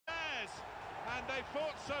and they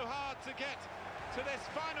fought so hard to get to this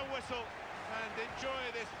final whistle and enjoy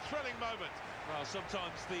this thrilling moment. Well,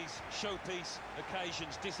 sometimes these showpiece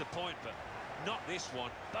occasions disappoint, but not this one.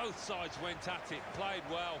 Both sides went at it, played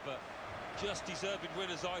well, but just deserving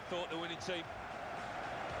winners, I thought, the winning team.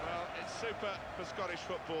 Well, it's super for Scottish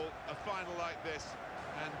football, a final like this,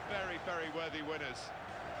 and very, very worthy winners.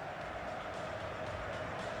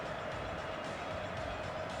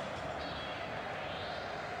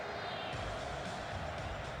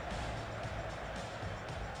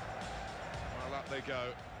 Well, up they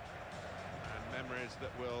go, and memories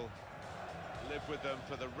that will live with them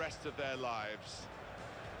for the rest of their lives.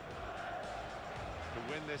 To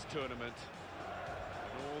win this tournament,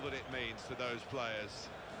 and all that it means to those players.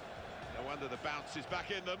 No wonder the bounce is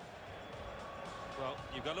back in them. Well,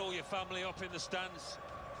 you've got all your family up in the stands.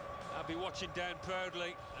 I'll be watching down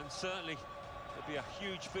proudly, and certainly there'll be a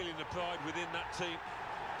huge feeling of pride within that team.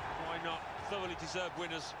 Why not? Thoroughly deserved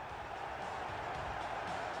winners.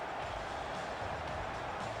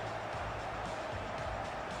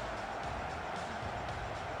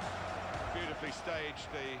 Beautifully staged,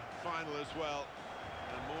 the final as well,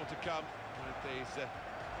 and more to come with these end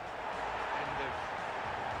of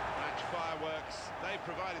match fireworks. They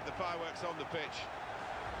provided the fireworks on the pitch.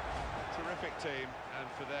 A terrific team, and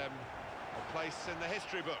for them, a place in the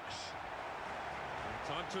history books.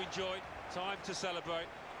 Time to enjoy, time to celebrate.